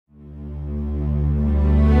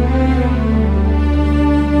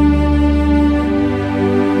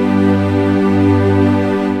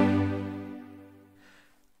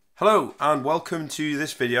and welcome to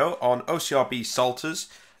this video on OCR salters,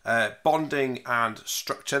 bonding and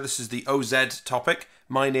structure. This is the OZ topic.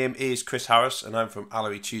 My name is Chris Harris and I'm from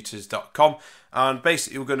AlleryTutors.com, and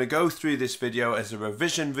basically we're going to go through this video as a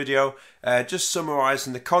revision video, just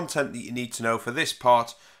summarising the content that you need to know for this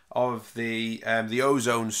part of the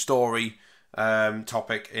ozone story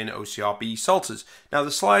topic in OCR salters. Now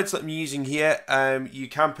the slides that I'm using here, you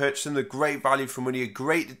can purchase them. They're great value for money, a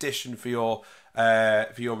great addition for your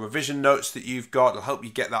revision notes that you've got. It'll help you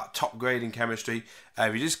get that top grade in chemistry.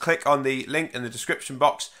 If you just click on the link in the description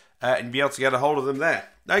box and you'll be able to get a hold of them there.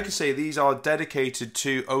 Now you can see these are dedicated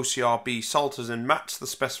to OCR salters and match the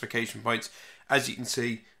specification points, as you can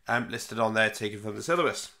see listed on there, taken from the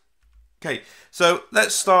syllabus. Okay, so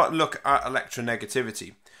let's start and look at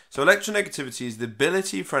electronegativity. So electronegativity is the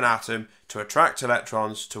ability for an atom to attract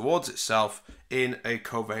electrons towards itself in a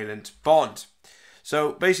covalent bond.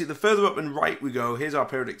 So basically, the further up and right we go, here's our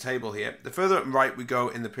periodic table here. The further up and right we go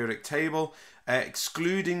in the periodic table,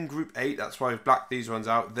 excluding group 8, that's why I've blacked these ones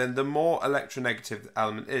out, then the more electronegative the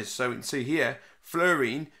element is. So we can see here,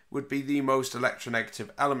 fluorine would be the most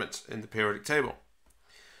electronegative element in the periodic table.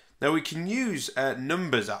 Now we can use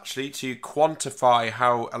numbers actually to quantify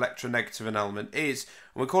how electronegative an element is,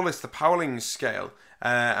 and we call this the Pauling scale.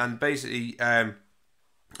 And basically,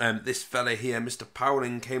 this fella here, Mr.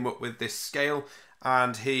 Pauling, came up with this scale,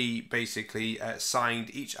 and he basically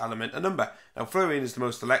assigned each element a number. Now fluorine is the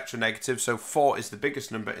most electronegative, so 4 is the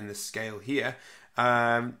biggest number in the scale here.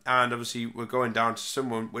 And obviously we're going down to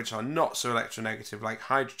some which are not so electronegative, like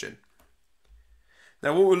hydrogen.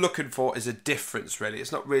 Now what we're looking for is a difference, really.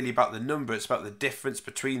 It's not really about the number, it's about the difference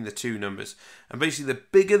between the two numbers. And basically the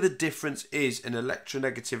bigger the difference is in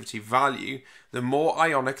electronegativity value, the more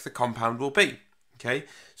ionic the compound will be. Okay,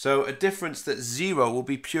 so a difference that's 0 will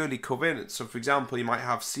be purely covalent. So for example, you might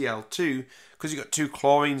have Cl2, because you've got two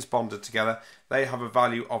chlorines bonded together, they have a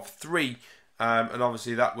value of 3, and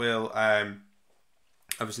obviously that will have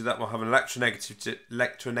an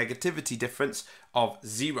electronegativity difference of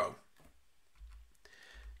 0.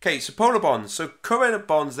 Okay, so polar bonds. So covalent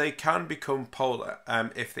bonds, they can become polar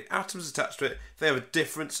if the atoms attached to it, they have a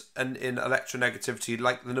difference in electronegativity,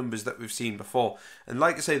 like the numbers that we've seen before. And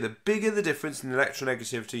like I say, the bigger the difference in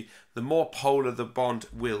electronegativity, the more polar the bond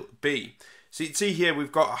will be. So you can see here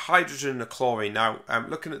we've got a hydrogen and a chlorine. Now,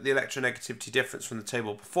 looking at the electronegativity difference from the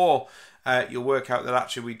table before, you'll work out that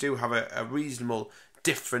actually we do have a reasonable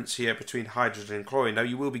difference here between hydrogen and chlorine. Now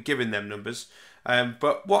you will be given them numbers,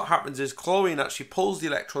 but what happens is chlorine actually pulls the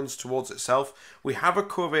electrons towards itself. We have a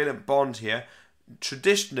covalent bond here.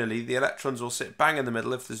 Traditionally the electrons will sit bang in the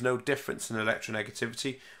middle if there's no difference in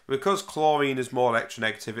electronegativity. Because chlorine is more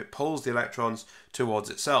electronegative, it pulls the electrons towards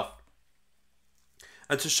itself.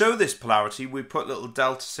 And to show this polarity, we put little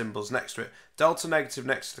delta symbols next to it. Delta negative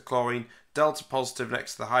next to the chlorine, delta positive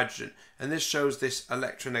next to the hydrogen, and this shows this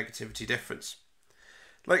electronegativity difference.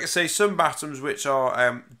 Like I say, some atoms which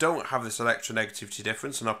are don't have this electronegativity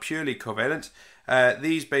difference and are purely covalent,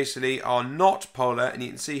 these basically are not polar, and you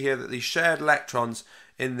can see here that the shared electrons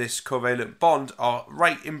in this covalent bond are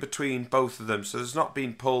right in between both of them, so there's not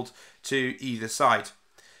being pulled to either side.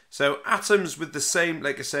 So atoms with the same,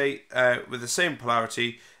 like I say, with the same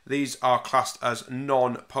polarity, these are classed as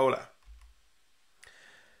non-polar.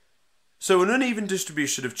 So an uneven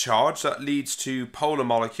distribution of charge, that leads to polar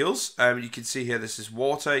molecules. You can see here this is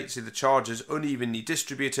water. You can see the charge is unevenly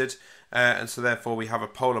distributed, and so therefore we have a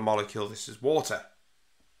polar molecule. This is water.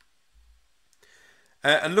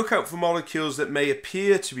 And look out for molecules that may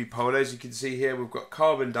appear to be polar. As you can see here, we've got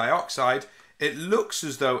carbon dioxide. It looks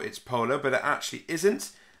as though it's polar, but it actually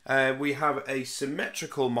isn't. We have a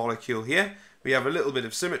symmetrical molecule here. We have a little bit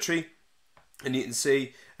of symmetry, and you can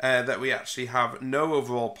see that we actually have no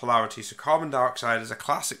overall polarity. So carbon dioxide is a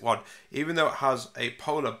classic one. Even though it has a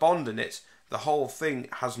polar bond in it, the whole thing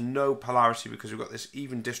has no polarity because we've got this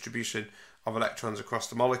even distribution of electrons across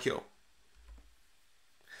the molecule.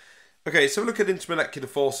 Okay, so look at intermolecular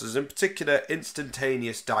forces, in particular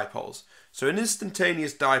instantaneous dipoles. So an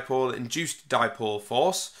instantaneous dipole, induced dipole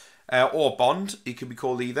force, or bond, it can be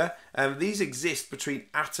called either. These exist between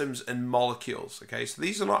atoms and molecules. Okay, so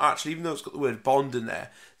these are not actually, even though it's got the word bond in there,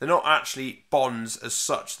 they're not actually bonds as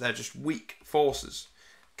such. They're just weak forces.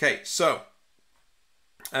 Okay, so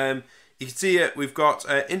you can see here we've got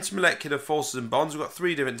intermolecular forces and bonds. We've got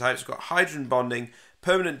 3 different types. We've got hydrogen bonding,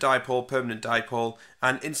 permanent dipole,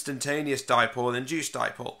 and instantaneous dipole, induced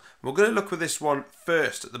dipole. We're going to look with this one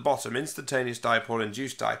first at the bottom, instantaneous dipole,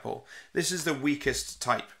 induced dipole. This is the weakest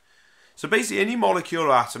type. So basically any molecule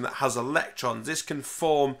or atom that has electrons, this can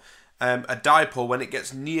form a dipole when it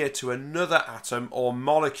gets near to another atom or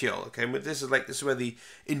molecule. Okay, but this is where the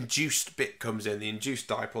induced bit comes in. The induced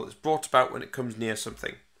dipole is brought about when it comes near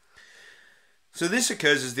something. So this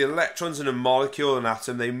occurs as the electrons in a molecule or an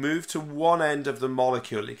atom, they move to one end of the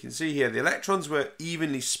molecule. You can see here the electrons were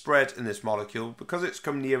evenly spread in this molecule. Because it's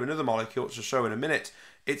come near another molecule, which I'll show in a minute,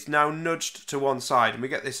 it's now nudged to one side, and we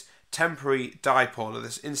get this temporary dipole, or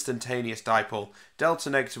this instantaneous dipole. Delta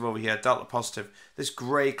negative over here, delta positive. This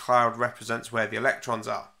grey cloud represents where the electrons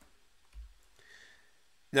are.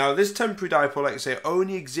 Now, this temporary dipole, like I say,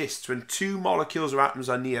 only exists when two molecules or atoms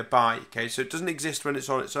are nearby. Okay, so it doesn't exist when it's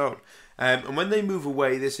on its own. And when they move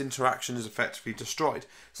away, this interaction is effectively destroyed.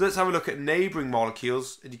 So let's have a look at neighbouring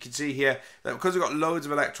molecules. And you can see here that because we've got loads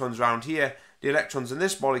of electrons around here, the electrons in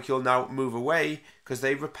this molecule now move away because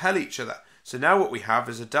they repel each other. So now what we have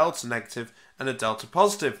is a delta negative and a delta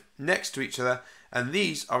positive next to each other. And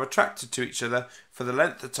these are attracted to each other for the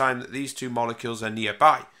length of time that these two molecules are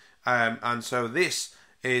nearby. And so this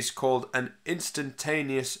is called an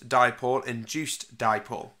instantaneous dipole, induced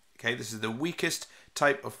dipole. Okay, this is the weakest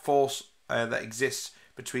type of force that exists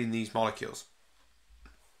between these molecules.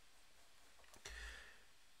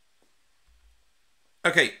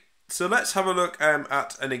 Okay, so let's have a look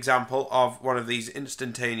at an example of one of these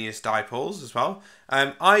instantaneous dipoles as well.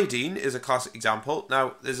 Iodine is a classic example.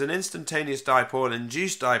 Now, there's an instantaneous dipole,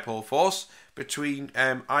 induced dipole force between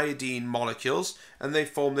iodine molecules, and they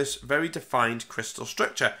form this very defined crystal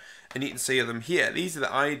structure. And you can see them here. These are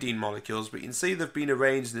the iodine molecules, but you can see they've been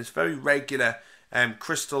arranged in this very regular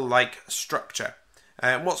crystal-like structure.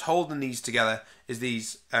 And what's holding these together is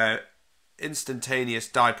these instantaneous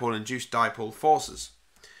dipole, induced dipole forces.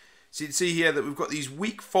 So you can see here that we've got these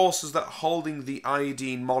weak forces that are holding the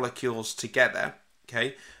iodine molecules together.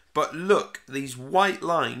 Okay, but look, these white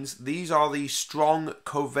lines, these are the strong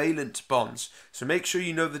covalent bonds. So make sure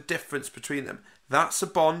you know the difference between them. That's a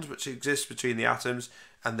bond which exists between the atoms,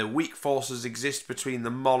 and the weak forces exist between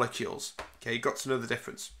the molecules. Okay, you've got to know the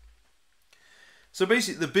difference. So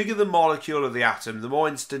basically, the bigger the molecule of the atom, the more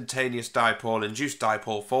instantaneous dipole, induced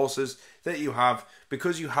dipole forces that you have,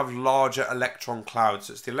 because you have larger electron clouds.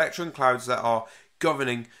 It's the electron clouds that are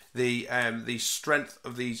governing the strength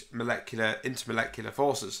of these intermolecular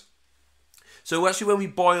forces. So actually, when we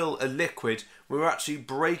boil a liquid, we're actually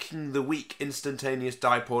breaking the weak instantaneous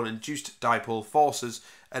dipole, induced dipole forces,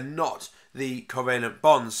 and not the covalent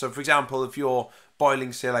bonds. So for example, if you're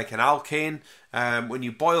boiling, say, like an alkane, when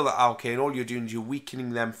you boil that alkane, all you're doing is you're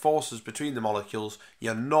weakening them forces between the molecules.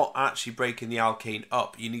 You're not actually breaking the alkane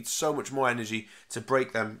up. You need so much more energy to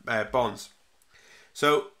break them bonds.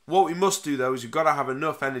 So what we must do, though, is you've got to have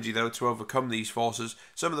enough energy, though, to overcome these forces.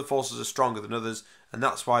 Some of the forces are stronger than others, and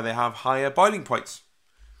that's why they have higher boiling points.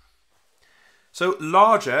 So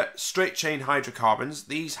larger straight chain hydrocarbons,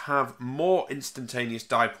 these have more instantaneous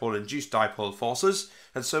dipole, induced dipole forces,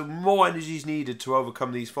 and so more energy is needed to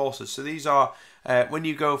overcome these forces. So these are, when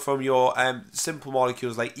you go from your simple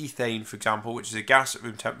molecules like ethane, for example, which is a gas at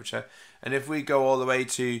room temperature, and if we go all the way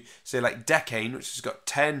to, say, like decane, which has got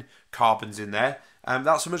 10 carbons in there,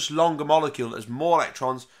 that's a much longer molecule. There's more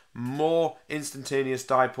electrons, more instantaneous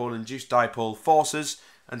dipole, induced dipole forces,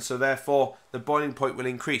 and so therefore the boiling point will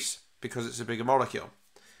increase because it's a bigger molecule.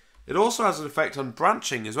 It also has an effect on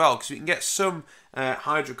branching as well, because you can get some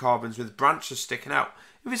hydrocarbons with branches sticking out.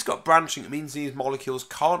 If it's got branching, it means these molecules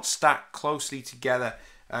can't stack closely together,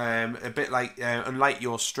 a bit like unlike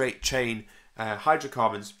your straight chain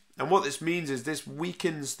hydrocarbons. And what this means is this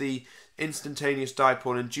weakens the instantaneous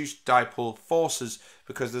dipole, induced dipole forces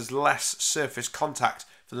because there's less surface contact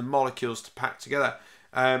for the molecules to pack together.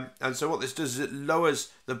 And so what this does is it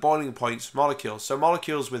lowers the boiling points for molecules. So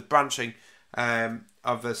molecules with branching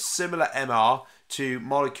of a similar MR to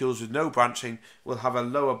molecules with no branching will have a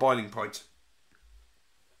lower boiling point.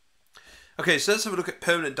 Okay, so let's have a look at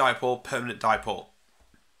permanent dipole, permanent dipole.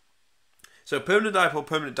 So permanent dipole,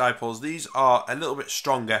 permanent dipoles, these are a little bit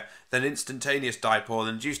stronger than instantaneous dipole and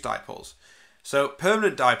induced dipoles. So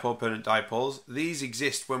permanent dipole, permanent dipoles, these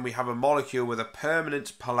exist when we have a molecule with a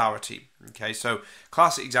permanent polarity. Okay, so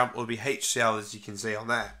classic example would be HCl, as you can see on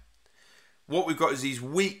there. What we've got is these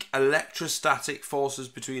weak electrostatic forces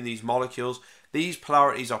between these molecules. These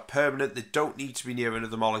polarities are permanent. They don't need to be near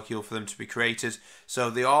another molecule for them to be created. So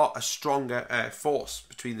they are a stronger force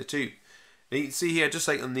between the two. And you can see here, just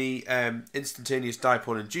like on the instantaneous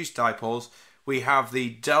dipole and induced dipoles, we have the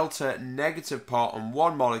delta negative part on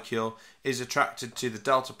one molecule is attracted to the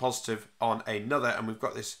delta positive on another, and we've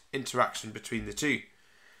got this interaction between the two.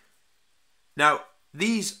 Now,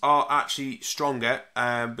 These are actually stronger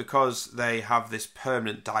because they have this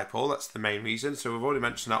permanent dipole. That's the main reason. So we've already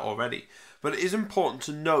mentioned that already. But it is important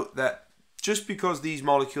to note that just because these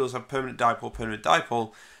molecules have permanent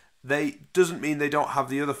dipole, doesn't mean they don't have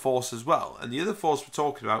the other force as well. And the other force we're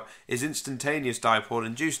talking about is instantaneous dipole,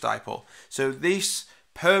 induced dipole. So this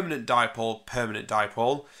permanent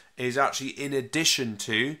dipole is actually in addition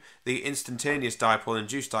to the instantaneous dipole,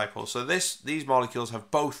 induced dipole. So these molecules have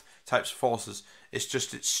both types of forces. It's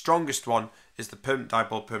just its strongest one is the permanent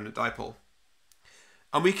dipole.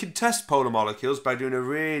 And we can test polar molecules by doing a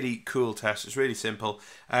really cool test. It's really simple.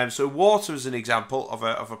 So water is an example of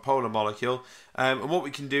a polar molecule. And what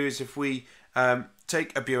we can do is if we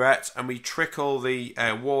take a burette and we trickle the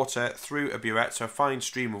water through a burette, so a fine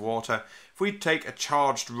stream of water. If we take a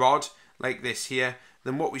charged rod like this here,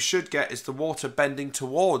 then what we should get is the water bending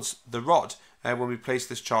towards the rod when we place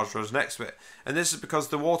this charged rod next to it. And this is because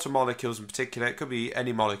the water molecules in particular, it could be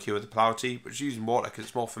any molecule with a polarity, but it's using water because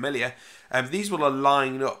it's more familiar, these will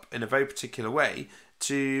align up in a very particular way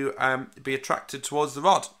to be attracted towards the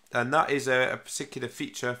rod. And that is a particular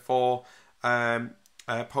feature for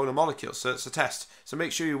polar molecules. So it's a test. So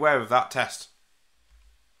make sure you're aware of that test.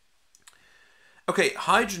 Okay,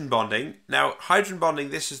 hydrogen bonding. Now, hydrogen bonding,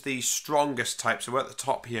 this is the strongest type. So we're at the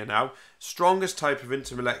top here now. Strongest type of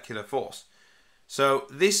intermolecular force. So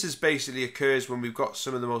this is basically occurs when we've got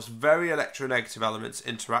some of the most very electronegative elements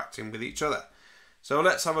interacting with each other. So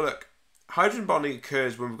let's have a look. Hydrogen bonding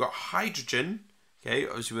occurs when we've got hydrogen, okay,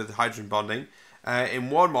 obviously with hydrogen bonding, in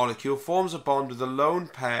one molecule forms a bond with a lone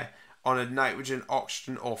pair on a nitrogen,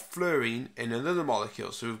 oxygen or fluorine in another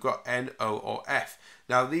molecule. So we've got NO or F.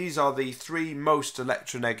 Now these are the three most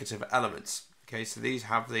electronegative elements. Okay, so these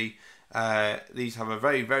have a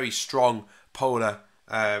very, very strong polar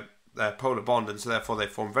bond, and so therefore they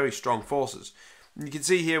form very strong forces. And you can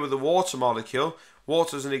see here with the water molecule,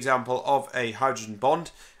 water is an example of a hydrogen bond.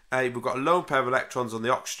 We've got a lone pair of electrons on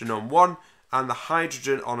the oxygen on one and the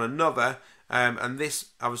hydrogen on another. And this,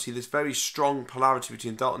 obviously, this very strong polarity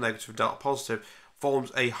between delta negative and delta positive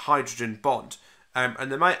forms a hydrogen bond.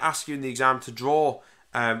 And they might ask you in the exam to draw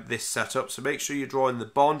this setup. So make sure you're drawing the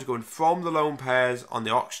bond going from the lone pairs on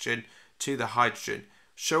the oxygen to the hydrogen.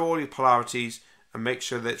 Show all your polarities and make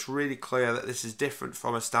sure that it's really clear that this is different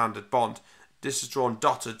from a standard bond. This is drawn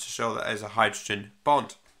dotted to show that there's a hydrogen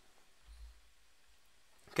bond.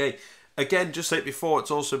 Okay, again, just like before,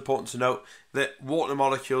 it's also important to note that water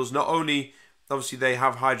molecules, not only obviously they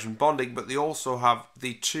have hydrogen bonding, but they also have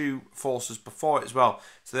the two forces before it as well.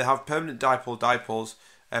 So they have permanent dipole,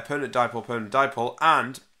 permanent dipole,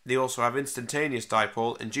 and they also have instantaneous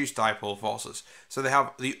dipole, induced dipole forces. So they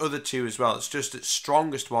have the other two as well. It's just its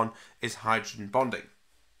strongest one is hydrogen bonding.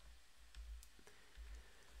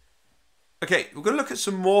 Okay, we're going to look at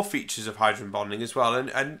some more features of hydrogen bonding as well,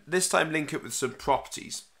 and this time link it with some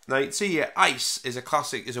properties. Now you can see here, ice is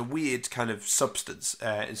a weird kind of substance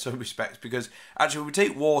in some respects, because actually when we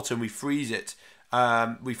take water and we freeze it,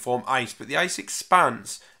 we form ice, but the ice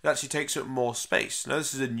expands. It actually takes up more space. Now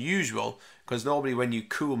this is unusual, because normally when you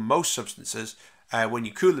cool most substances, when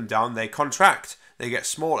you cool them down, they contract, they get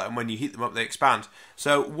smaller, and when you heat them up, they expand.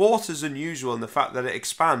 So water is unusual in the fact that it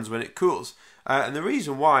expands when it cools. And the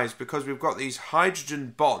reason why is because we've got these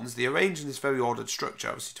hydrogen bonds. They arrange in this very ordered structure,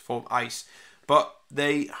 obviously, to form ice. But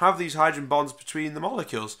they have these hydrogen bonds between the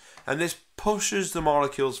molecules. And this pushes the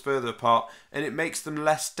molecules further apart, and it makes them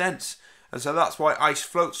less dense. And so that's why ice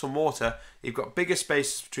floats on water. You've got bigger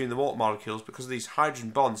spaces between the water molecules because of these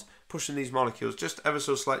hydrogen bonds pushing these molecules just ever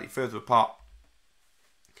so slightly further apart.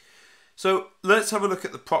 So let's have a look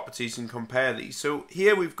at the properties and compare these. So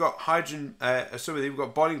here we've got we've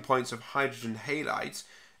got boiling points of hydrogen halides,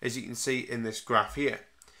 as you can see in this graph here.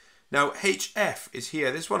 Now HF is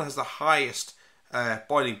here. This one has the highest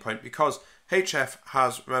boiling point because HF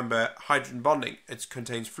has, remember, hydrogen bonding. It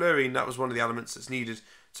contains fluorine. That was one of the elements that's needed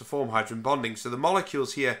to form hydrogen bonding. So the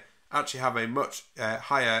molecules here actually have a much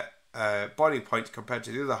higher boiling point compared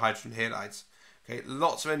to the other hydrogen halides. Okay,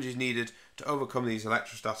 lots of energy is needed to overcome these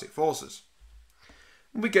electrostatic forces.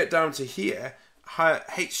 When we get down to here,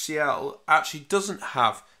 HCl actually doesn't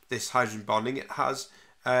have this hydrogen bonding. It has,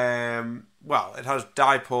 it has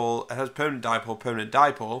dipole, it has permanent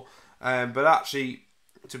dipole, but actually,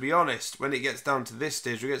 to be honest, when it gets down to this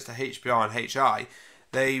stage, when it gets to HBr and HI,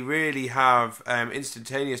 they really have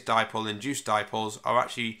instantaneous dipole, induced dipoles are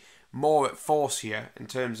actually more at force here in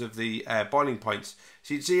terms of the boiling points.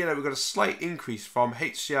 So you can see here that we've got a slight increase from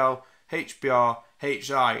HCl, HBr,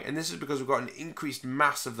 HI, and this is because we've got an increased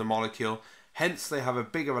mass of the molecule, hence they have a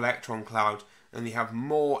bigger electron cloud and they have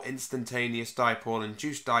more instantaneous dipole,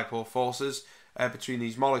 induced dipole forces, between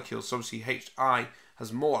these molecules. So obviously Hi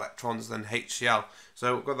has more electrons than HCl.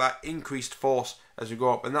 So we've got that increased force as we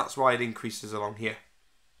go up, and that's why it increases along here.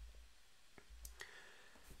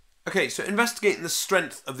 Okay, so investigating the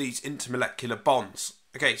strength of these intermolecular bonds.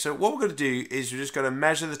 Okay, so what we're going to do is we're just going to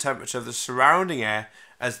measure the temperature of the surrounding air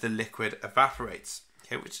as the liquid evaporates.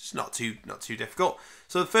 Okay, which is not too difficult.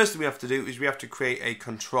 So the first thing we have to do is we have to create a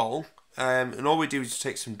control. And all we do is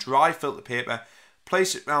take some dry filter paper,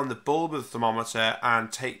 place it around the bulb of the thermometer,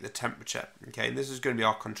 and take the temperature. Okay, and this is going to be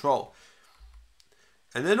our control.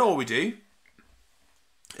 And then all we do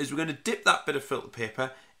is we're going to dip that bit of filter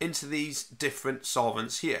paper into these different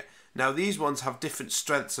solvents here. Now these ones have different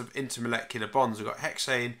strengths of intermolecular bonds. We've got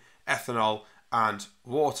hexane, ethanol, and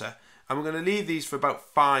water. And we're going to leave these for about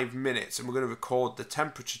 5 minutes, and we're going to record the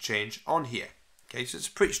temperature change on here. Okay, so it's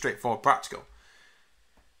pretty straightforward practical.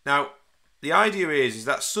 Now, the idea is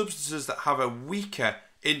that substances that have a weaker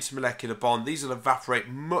intermolecular bond, these will evaporate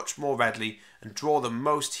much more readily and draw the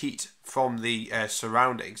most heat from the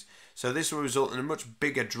surroundings. So this will result in a much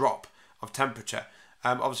bigger drop of temperature.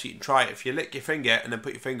 Obviously you can try it. If you lick your finger and then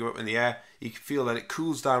put your finger up in the air, you can feel that it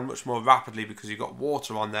cools down much more rapidly because you've got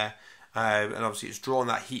water on there, and obviously it's drawn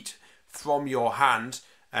that heat from your hand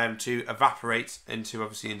to evaporate into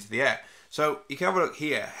the air. So you can have a look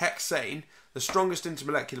here. Hexane, the strongest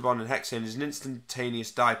intermolecular bond in hexane is an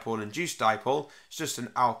instantaneous dipole-induced dipole. It's just an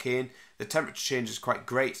alkane. The temperature change is quite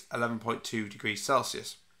great, 11.2 degrees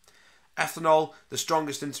Celsius. Ethanol, the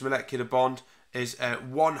strongest intermolecular bond, is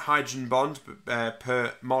one hydrogen bond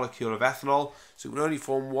per molecule of ethanol. So it will only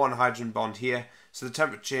form one hydrogen bond here. So the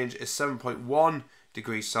temperature change is 7.1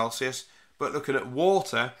 degrees Celsius. But looking at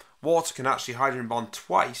water, water can actually hydrogen bond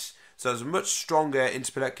twice. So there's much stronger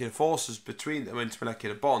intermolecular forces between the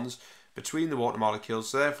intermolecular bonds between the water molecules.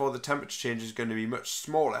 So therefore the temperature change is going to be much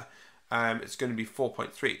smaller. It's going to be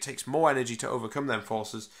 4.3. It takes more energy to overcome them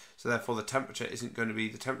forces. So therefore the temperature change isn't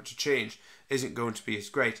going to be as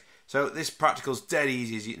great. So this practical is dead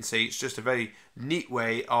easy, as you can see. It's just a very neat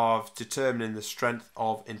way of determining the strength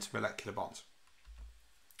of intermolecular bonds.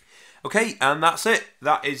 Okay, and that's it.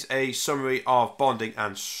 That is a summary of bonding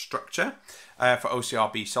and structure for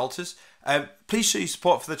OCR B salters. Please show your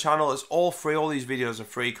support for the channel. It's all free. All these videos are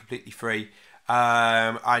free, completely free.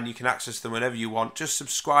 And you can access them whenever you want. Just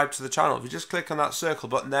subscribe to the channel. If you just click on that circle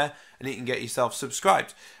button there, and you can get yourself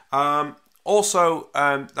subscribed. Also,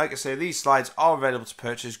 like I say, these slides are available to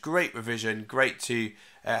purchase. Great revision, great to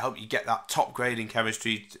help you get that top grade in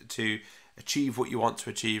chemistry to achieve what you want to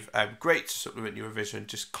achieve. Great to supplement your revision.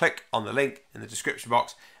 Just click on the link in the description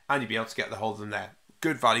box and you'll be able to get the hold of them there.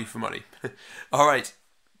 Good value for money. All right.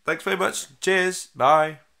 Thanks very much. Cheers.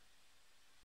 Bye.